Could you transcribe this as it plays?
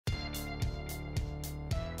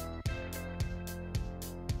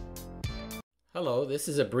Hello, this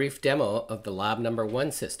is a brief demo of the Lab number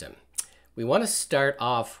 1 system. We want to start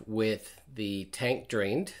off with the tank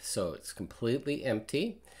drained, so it's completely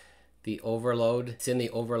empty. The overload, it's in the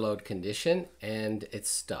overload condition, and it's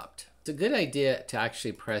stopped. It's a good idea to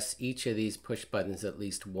actually press each of these push buttons at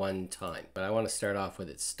least one time, but I want to start off with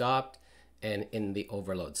it stopped and in the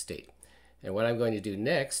overload state. And what I'm going to do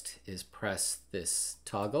next is press this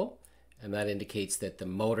toggle, and that indicates that the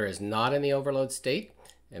motor is not in the overload state.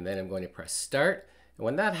 And then I'm going to press start. And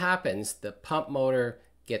when that happens, the pump motor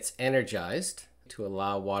gets energized to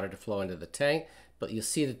allow water to flow into the tank. But you'll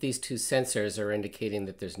see that these two sensors are indicating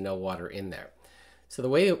that there's no water in there. So the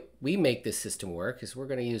way we make this system work is we're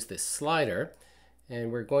going to use this slider,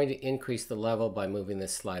 and we're going to increase the level by moving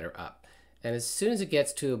this slider up. And as soon as it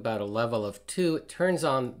gets to about a level of 2, it turns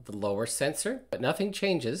on the lower sensor, but nothing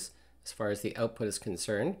changes as far as the output is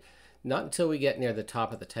concerned. Not until we get near the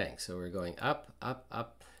top of the tank. So we're going up, up,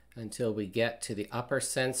 up until we get to the upper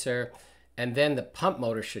sensor, and then the pump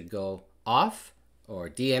motor should go off or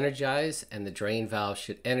de-energize, and the drain valve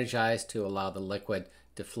should energize to allow the liquid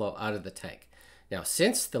to flow out of the tank. Now,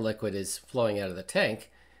 since the liquid is flowing out of the tank,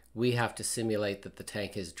 we have to simulate that the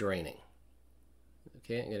tank is draining.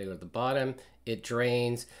 Okay, I'm going to go to the bottom. It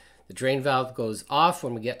drains. The drain valve goes off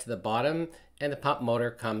when we get to the bottom, and the pump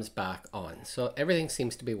motor comes back on. So everything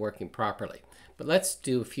seems to be working properly. But let's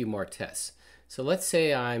do a few more tests. So let's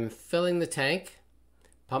say I'm filling the tank,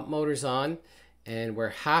 pump motor's on, and we're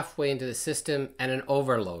halfway into the system and an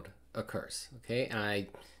overload occurs. Okay, and I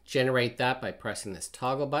generate that by pressing this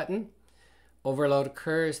toggle button. Overload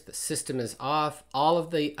occurs, the system is off, all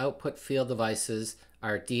of the output field devices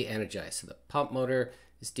are de-energized. So the pump motor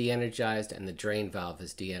is de-energized and the drain valve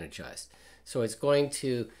is de-energized. So it's going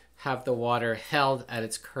to have the water held at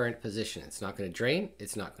its current position. It's not going to drain,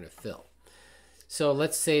 it's not going to fill. So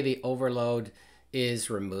let's say the overload is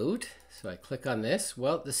removed. So I click on this.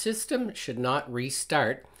 Well, the system should not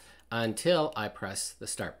restart until I press the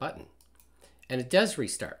start button. And it does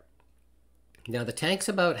restart. Now the tank's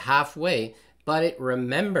about halfway, but it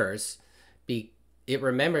remembers that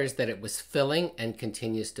it was filling and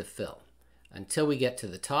continues to fill until we get to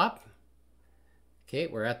the top. Okay,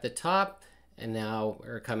 we're at the top, and now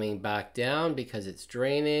we're coming back down because it's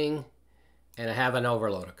draining, and I have an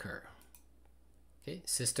overload occur. Okay,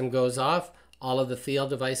 system goes off, all of the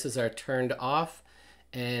field devices are turned off,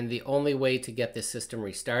 and the only way to get this system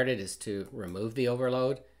restarted is to remove the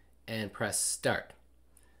overload and press start.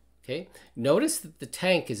 Okay, notice that the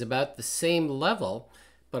tank is about the same level,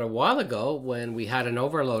 but a while ago when we had an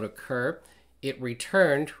overload occur, it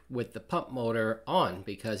returned with the pump motor on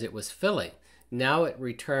because it was filling. Now it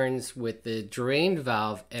returns with the drain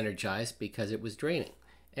valve energized because it was draining,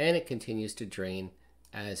 and it continues to drain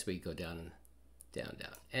as we go down, down,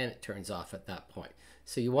 down, and it turns off at that point.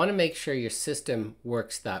 So you want to make sure your system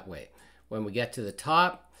works that way. When we get to the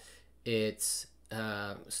top, it's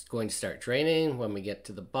going to start draining. When we get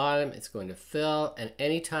to the bottom, it's going to fill, and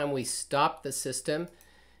anytime we stop the system,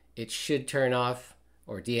 it should turn off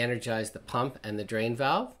or de-energize the pump and the drain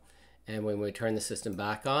valve. And when we turn the system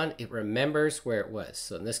back on, it remembers where it was.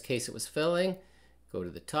 So in this case, it was filling. Go to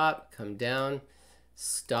the top, come down,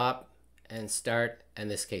 stop, and start. In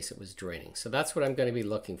this case, it was draining. So that's what I'm going to be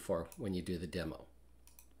looking for when you do the demo.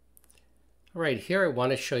 All right, here I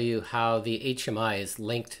want to show you how the HMI is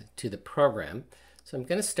linked to the program. So I'm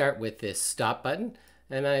going to start with this stop button,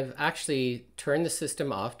 and I've actually turned the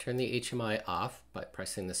system off, turned the HMI off by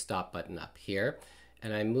pressing the stop button up here.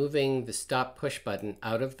 And I'm moving the stop push button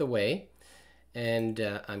out of the way, and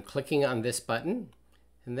I'm clicking on this button,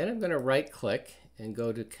 and then I'm going to right click and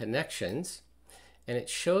go to connections, and it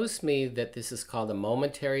shows me that this is called a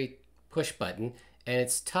momentary push button, and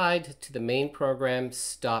it's tied to the main program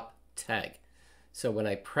stop tag. So when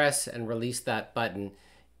I press and release that button,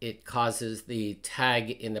 it causes the tag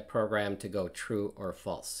in the program to go true or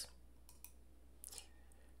false.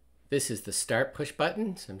 This is the start push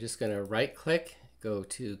button, so I'm just going to right click, go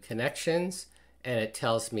to connections, and it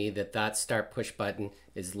tells me that that start push button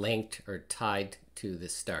is linked or tied to the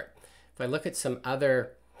start. If I look at some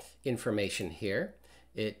other information here,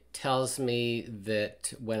 it tells me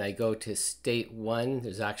that when I go to state 1,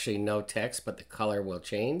 there's actually no text, but the color will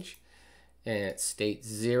change. And at state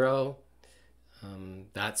 0,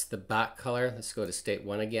 that's the back color. Let's go to state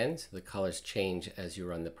 1 again, so the colors change as you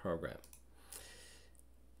run the program.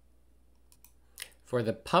 For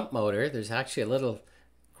the pump motor, there's actually a little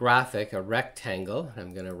graphic, a rectangle.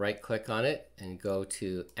 I'm going to right click on it and go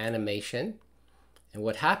to animation. And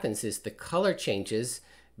what happens is the color changes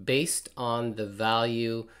based on the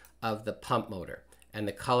value of the pump motor. And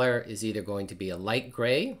the color is either going to be a light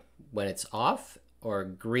gray when it's off, or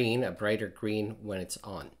green, a brighter green when it's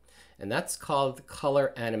on. And that's called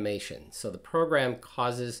color animation. So the program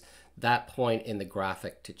causes that point in the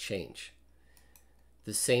graphic to change.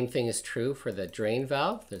 The same thing is true for the drain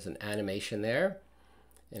valve. There's an animation there.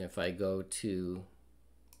 And if I go to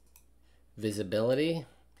visibility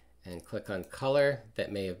and click on color,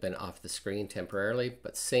 that may have been off the screen temporarily,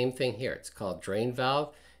 but same thing here. It's called drain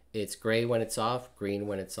valve. It's gray when it's off, green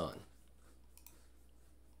when it's on.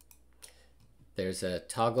 There's a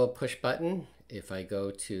toggle push button. If I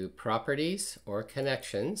go to properties or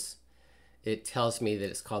connections, it tells me that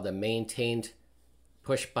it's called a maintained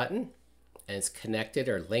push button, and it's connected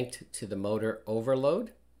or linked to the motor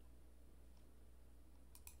overload.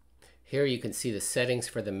 Here you can see the settings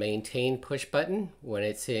for the maintain push button. When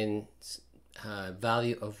it's in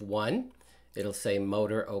value of 1, it'll say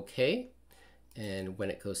motor OK. And when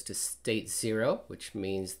it goes to state 0, which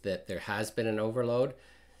means that there has been an overload,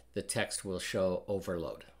 the text will show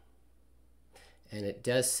overload. And it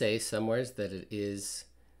does say somewhere that it is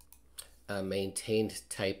a maintained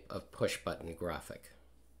type of push button graphic.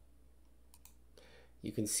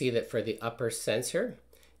 You can see that for the upper sensor,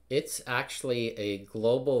 it's actually a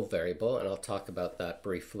global variable, and I'll talk about that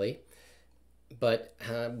briefly. But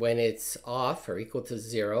when it's off or equal to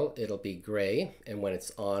 0, it'll be gray, and when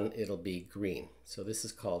it's on, it'll be green. So this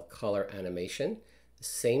is called color animation. The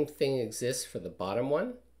same thing exists for the bottom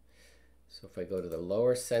one. So if I go to the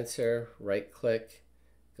lower sensor, right click,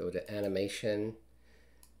 go to animation,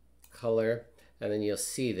 color, and then you'll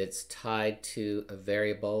see that it's tied to a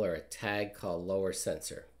variable or a tag called lower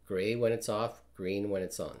sensor. Gray when it's off, green when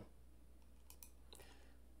it's on.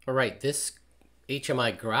 All right, this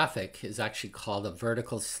HMI graphic is actually called a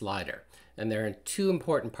vertical slider. And there are two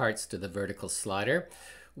important parts to the vertical slider: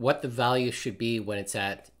 what the value should be when it's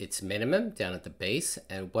at its minimum down at the base,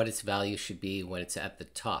 and what its value should be when it's at the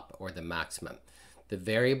top or the maximum. The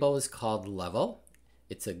variable is called level.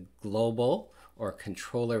 It's a global or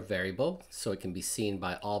controller variable, so it can be seen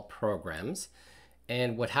by all programs.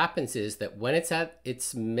 And what happens is that when it's at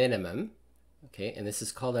its minimum, okay, and this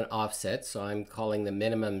is called an offset, so I'm calling the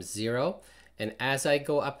minimum 0. And as I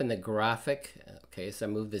go up in the graphic, okay, as I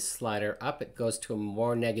move this slider up, it goes to a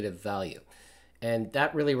more negative value. And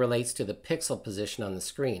that really relates to the pixel position on the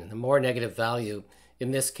screen. The more negative value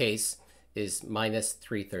in this case is minus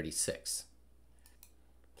 336.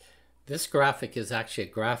 This graphic is actually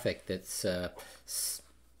a graphic that's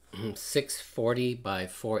 640 by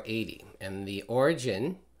 480. And the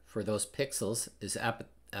origin for those pixels is at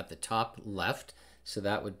the top left. So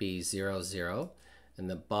that would be 0, 0. And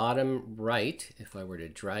the bottom right, if I were to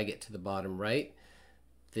drag it to the bottom right,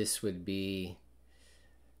 this would be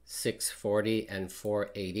 640 and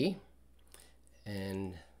 480,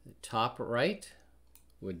 and the top right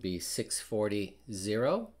would be 640,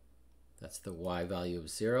 0. That's the Y value of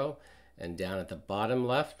 0. And down at the bottom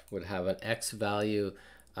left would have an X value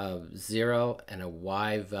of 0 and a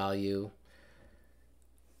Y value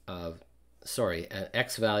of, an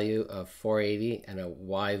X value of 480 and a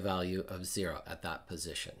Y value of 0 at that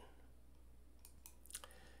position.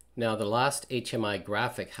 Now the last HMI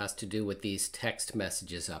graphic has to do with these text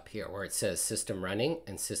messages up here where it says system running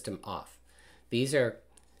and system off. These are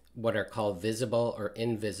what are called visible or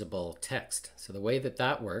invisible text. So the way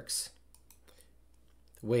that works,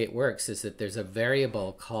 is that there's a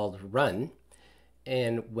variable called run,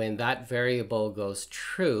 and when that variable goes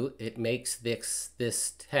true, it makes this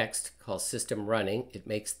text called system running, it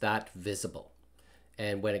makes that visible.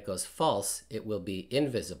 And when it goes false, it will be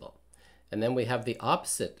invisible. And then we have the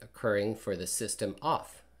opposite occurring for the system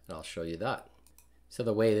off, and I'll show you that. So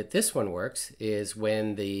the way that this one works is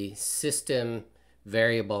when the system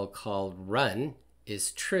variable called run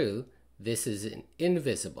is true, this is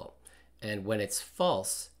invisible. And when it's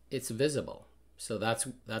false, it's visible. So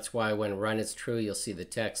that's why when run is true, you'll see the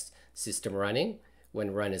text system running.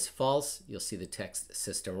 When run is false, you'll see the text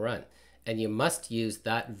system run. And you must use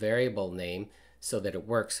that variable name so that it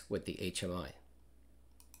works with the HMI.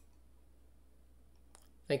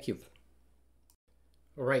 Thank you.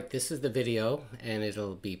 All right, this is the video, and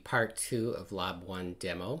it'll be part 2 of Lab 1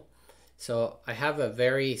 demo. So I have a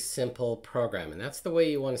very simple program, and that's the way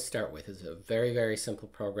you want to start with. It's a very, very simple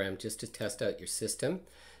program just to test out your system.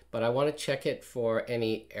 But I want to check it for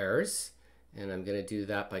any errors, and I'm going to do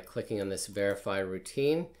that by clicking on this verify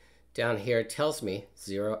routine. Down here it tells me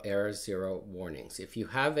 0 errors, 0 warnings. If you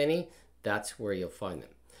have any, that's where you'll find them.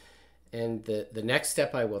 And the next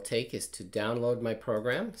step I will take is to download my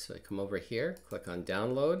program. So I come over here, click on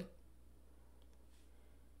download.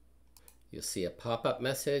 You'll see a pop-up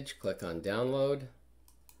message, click on download.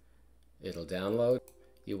 It'll download.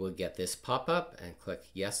 You will get this pop-up and click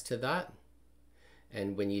yes to that.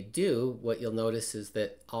 And when you do, what you'll notice is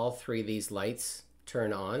that all three of these lights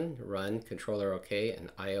turn on: run, controller OK,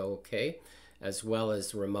 and IO OK, as well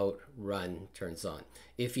as remote run turns on.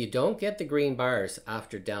 If you don't get the green bars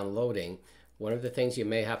after downloading, one of the things you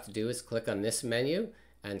may have to do is click on this menu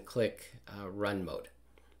and click run mode.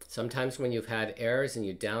 Sometimes when you've had errors and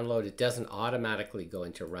you download, it doesn't automatically go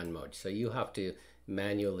into run mode, so you have to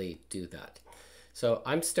manually do that. So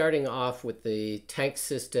I'm starting off with the tank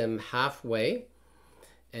system halfway,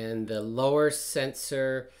 and the lower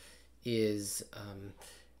sensor is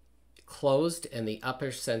closed and the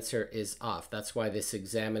upper sensor is off. That's why this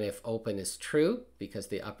examine if open is true, because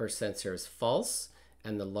the upper sensor is false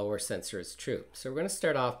and the lower sensor is true. So we're going to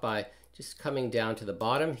start off by just coming down to the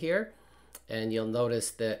bottom here, and you'll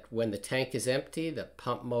notice that when the tank is empty, the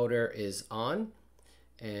pump motor is on,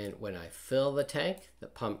 and when I fill the tank, the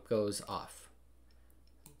pump goes off.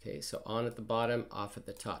 Okay, so on at the bottom, off at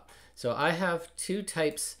the top. So I have two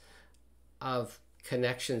types of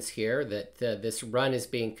connections here that this run is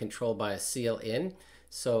being controlled by a seal in.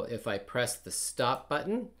 So if I press the stop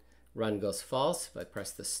button, run goes false. If I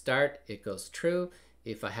press the start, it goes true.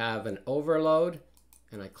 If I have an overload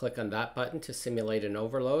and I click on that button to simulate an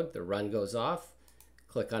overload, the run goes off.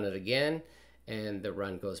 Click on it again and the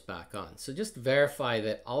run goes back on. So just verify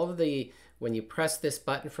that all of the, when you press this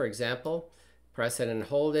button, for example, press it and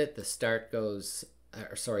hold it, the start goes,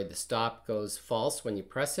 the stop goes false when you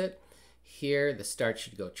press it. Here, the start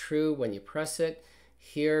should go true when you press it.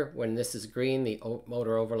 Here, when this is green, the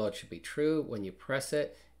motor overload should be true. When you press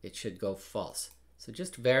it, it should go false. So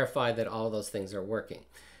just verify that all those things are working.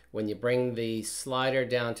 When you bring the slider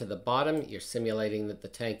down to the bottom, you're simulating that the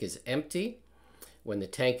tank is empty. When the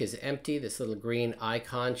tank is empty, this little green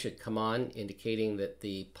icon should come on, indicating that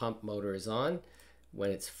the pump motor is on.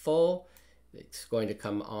 When it's full, it's going to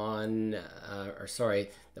come on,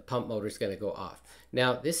 the pump motor is going to go off.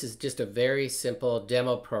 Now, this is just a very simple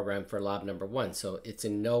demo program for lab number 1, so it's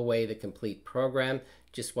in no way the complete program.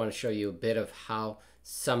 Just want to show you a bit of how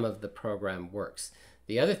some of the program works.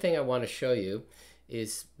 The other thing I want to show you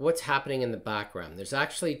is what's happening in the background. There's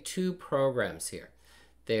actually two programs here.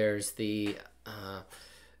 There's the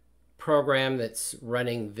program that's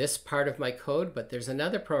running this part of my code, but there's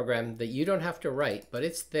another program that you don't have to write, but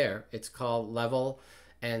it's there. It's called Level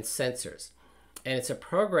and Sensors. And it's a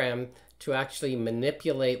program to actually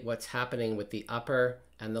manipulate what's happening with the upper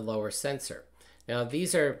and the lower sensor. Now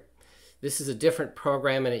this is a different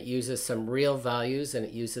program, and it uses some real values, and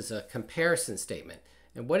it uses a comparison statement.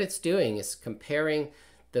 And what it's doing is comparing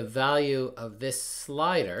the value of this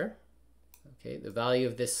slider, okay, the value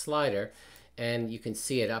of this slider, and you can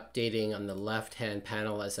see it updating on the left-hand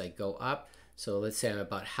panel as I go up. So let's say I'm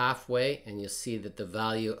about halfway, and you'll see that the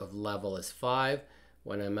value of level is 5.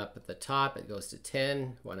 When I'm up at the top, it goes to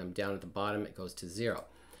 10. When I'm down at the bottom, it goes to 0.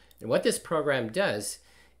 And what this program does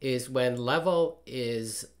is when level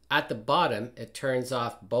is at the bottom, it turns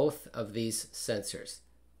off both of these sensors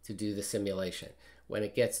to do the simulation. When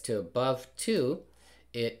it gets to above 2,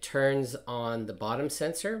 it turns on the bottom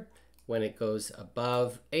sensor. When it goes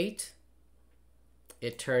above 8,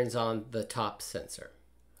 it turns on the top sensor.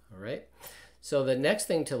 All right. So the next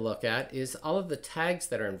thing to look at is all of the tags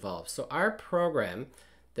that are involved. So our program,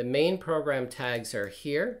 the main program tags are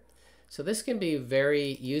here. So this can be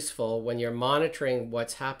very useful when you're monitoring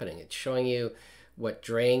what's happening. It's showing you what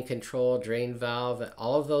drain control, drain valve,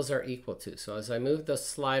 all of those are equal to. So as I move the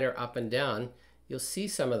slider up and down, you'll see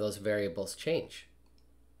some of those variables change.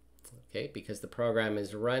 Okay, because the program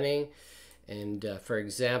is running. And for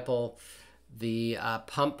example, the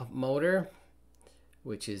pump motor,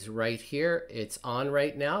 which is right here, it's on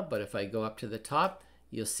right now, but if I go up to the top,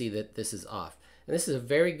 you'll see that this is off. And this is a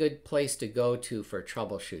very good place to go to for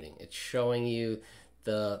troubleshooting. It's showing you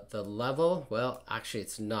the level. Well, actually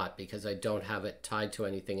it's not, because I don't have it tied to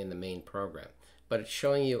anything in the main program, but it's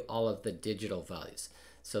showing you all of the digital values.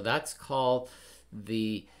 So that's called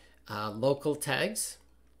the local tags.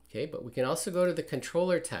 Okay, but we can also go to the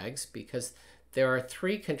controller tags, because there are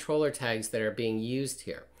 3 controller tags that are being used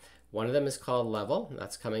here. One of them is called level, and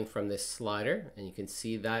that's coming from this slider, and you can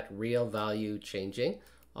see that real value changing.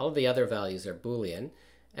 All of the other values are Boolean,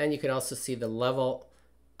 and you can also see the level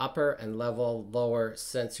upper and level lower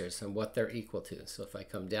sensors and what they're equal to. So if I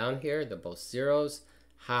come down here, they're both zeros.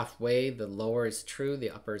 Halfway, the lower is true, the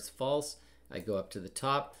upper is false. I go up to the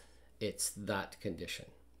top, it's that condition.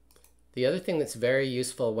 The other thing that's very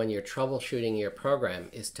useful when you're troubleshooting your program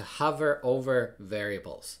is to hover over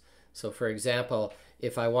variables. So for example,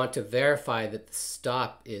 if I want to verify that the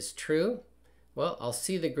stop is true, well, I'll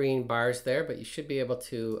see the green bars there, but you should be able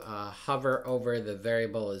to hover over the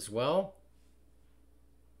variable as well.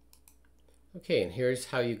 Okay, and here's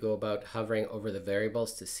how you go about hovering over the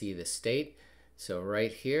variables to see the state. So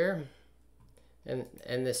right here, and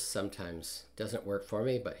this sometimes doesn't work for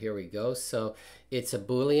me, but here we go. So it's a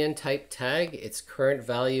Boolean type tag. Its current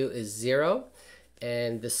value is 0.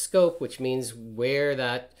 And the scope, which means where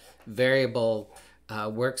that variable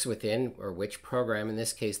works within, or which program. In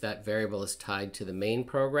this case, that variable is tied to the main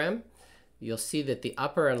program. You'll see that the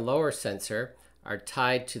upper and lower sensor are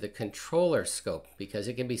tied to the controller scope because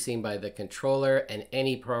it can be seen by the controller and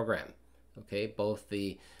any program. Okay, both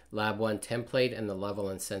the Lab 1 template and the level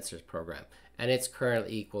and sensors program. And it's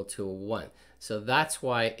currently equal to a 1. So that's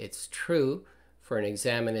why it's true for an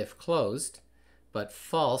examine if closed, but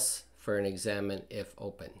false for an examine if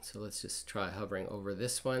open. So let's just try hovering over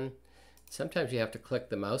this one. Sometimes you have to click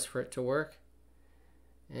the mouse for it to work.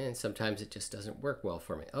 And sometimes it just doesn't work well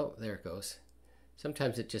for me. Oh, there it goes.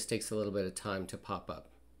 Sometimes it just takes a little bit of time to pop up.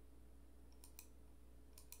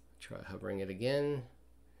 Try hovering it again.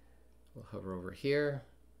 We'll hover over here.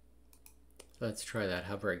 Let's try that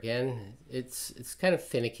hover again. It's kind of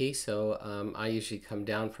finicky, so I usually come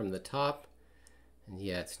down from the top. And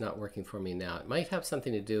yeah, it's not working for me now. It might have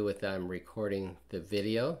something to do with I'm recording the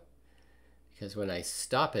video, because when I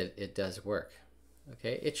stop it, it does work.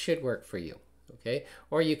 Okay, it should work for you. Okay,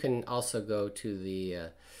 or you can also go to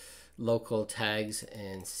the local tags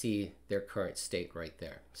and see their current state right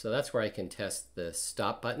there. So that's where I can test the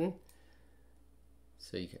stop button.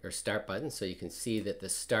 So you can, or start button, so you can see that the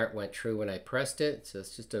start went true when I pressed it. So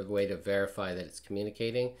it's just a way to verify that it's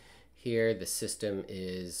communicating. Here the system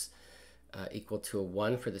is equal to a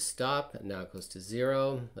 1 for the stop, and now it goes to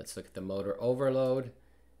 0. Let's look at the motor overload.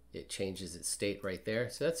 It changes its state right there.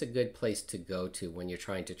 So that's a good place to go to when you're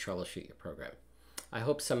trying to troubleshoot your program. I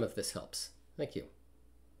hope some of this helps. Thank you.